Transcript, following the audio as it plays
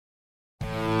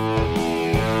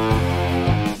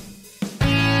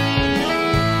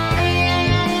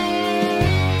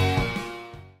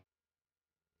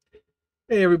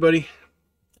Hey everybody.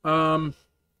 Um,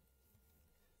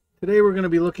 Today we're going to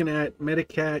be looking at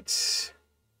MediCat's,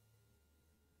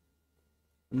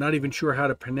 I'm not even sure how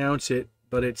to pronounce it,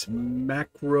 but it's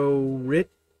Macrorit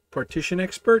Partition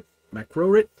Expert.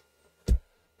 Macrorit.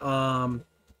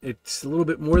 It's a little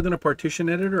bit more than a partition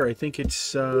editor. I think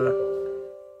it's got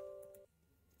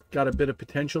a bit of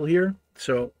potential here.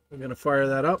 So we're going to fire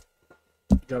that up.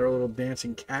 Got our little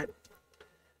dancing cat.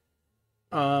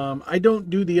 I don't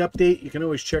do the update. You can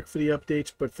always check for the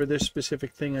updates, but for this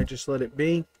specific thing, I just let it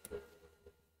be.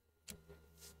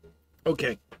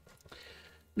 Okay.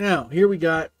 Now, here we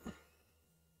got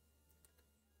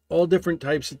all different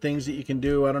types of things that you can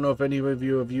do. I don't know if any of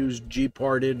you have used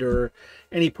Gparted or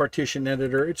any partition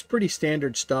editor. It's pretty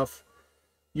standard stuff.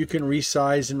 You can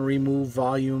resize and remove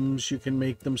volumes. You can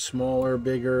make them smaller,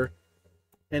 bigger.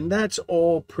 And that's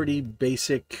all pretty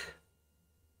basic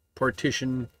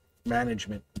partition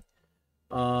management.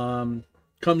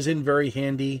 Comes in very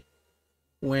handy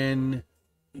when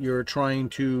you're trying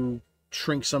to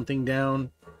shrink something down.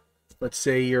 Let's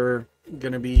say you're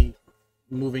going to be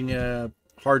moving a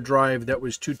hard drive that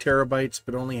was 2 terabytes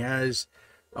but only has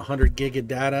 100 gig of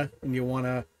data, and you want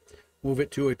to move it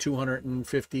to a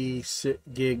 250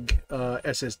 gig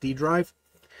SSD drive.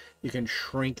 You can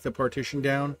shrink the partition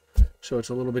down so it's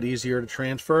a little bit easier to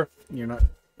transfer. You're not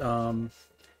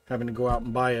having to go out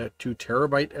and buy a 2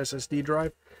 terabyte SSD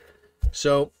drive.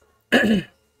 So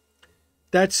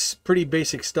that's pretty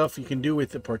basic stuff you can do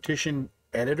with the partition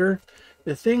editor.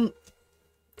 The thing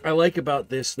I like about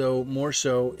this, though, more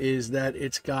so, is that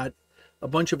it's got a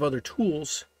bunch of other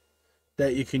tools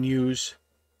that you can use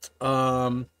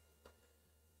to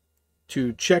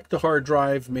check the hard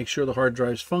drive, make sure the hard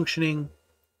drive's functioning,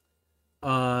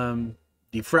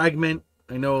 defragment.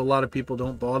 I know a lot of people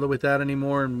don't bother with that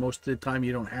anymore, and most of the time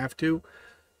you don't have to,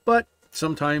 but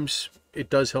sometimes it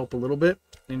does help a little bit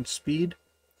in speed.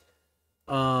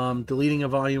 Deleting a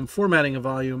volume, formatting a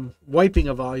volume, wiping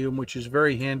a volume, which is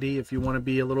very handy if you want to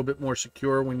be a little bit more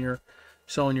secure when you're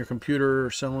selling your computer or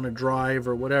selling a drive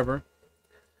or whatever.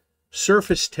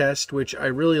 Surface test, which I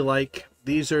really like.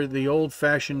 These are the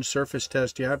old-fashioned surface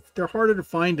tests you have. They're harder to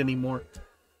find anymore,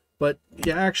 but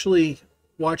you actually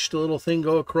watch the little thing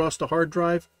go across the hard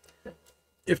drive.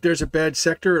 If there's a bad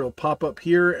sector, it'll pop up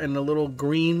here, and the little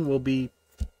green will be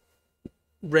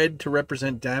red to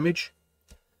represent damage.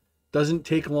 Doesn't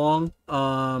take long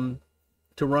to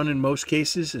run in most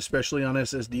cases, especially on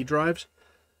SSD drives,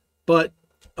 but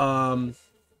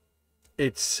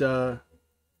it's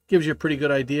gives you a pretty good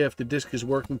idea if the disk is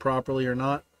working properly or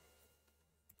not.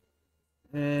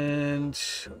 And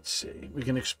let's see, we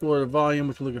can explore the volume,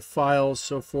 we can look at files,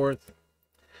 so forth,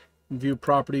 and view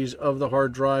properties of the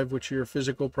hard drive, which are your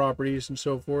physical properties and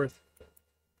so forth.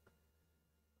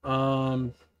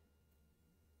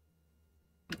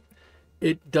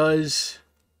 It does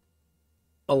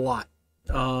a lot.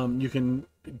 You can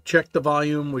check the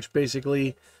volume, which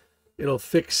basically it'll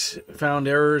fix found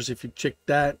errors if you check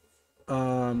that.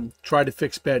 Try to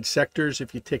fix bad sectors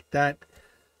if you tick that.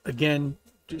 Again,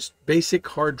 just basic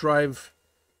hard drive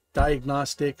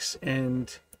diagnostics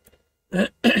and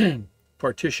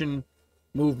partition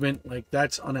movement. Like,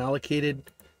 that's unallocated.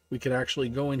 We could actually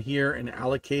go in here and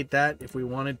allocate that if we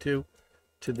wanted to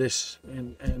this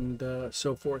and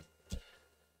so forth.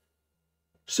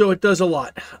 So it does a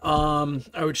lot.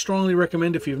 I would strongly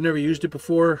recommend, if you've never used it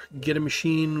before, get a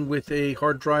machine with a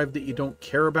hard drive that you don't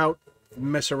care about.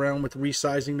 Mess around with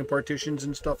resizing the partitions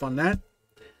and stuff on that.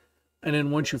 And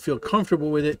then once you feel comfortable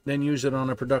with it, then use it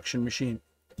on a production machine.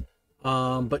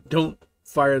 But don't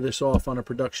fire this off on a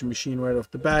production machine right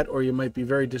off the bat, or you might be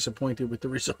very disappointed with the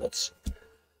results.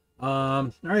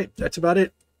 All right, that's about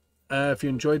it. If you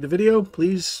enjoyed the video,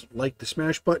 please like the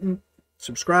smash button,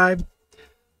 subscribe.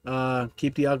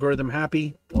 Keep the algorithm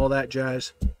happy, all that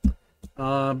jazz.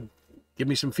 Give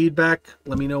me some feedback.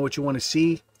 Let me know what you want to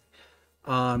see.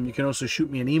 You can also shoot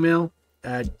me an email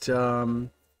at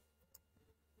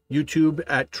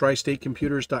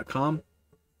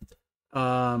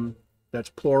youtube@tristatecomputers.com. That's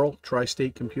plural,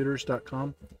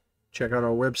 tristatecomputers.com. Check out our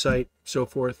website, so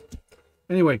forth.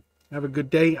 Anyway, have a good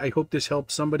day. I hope this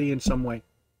helps somebody in some way.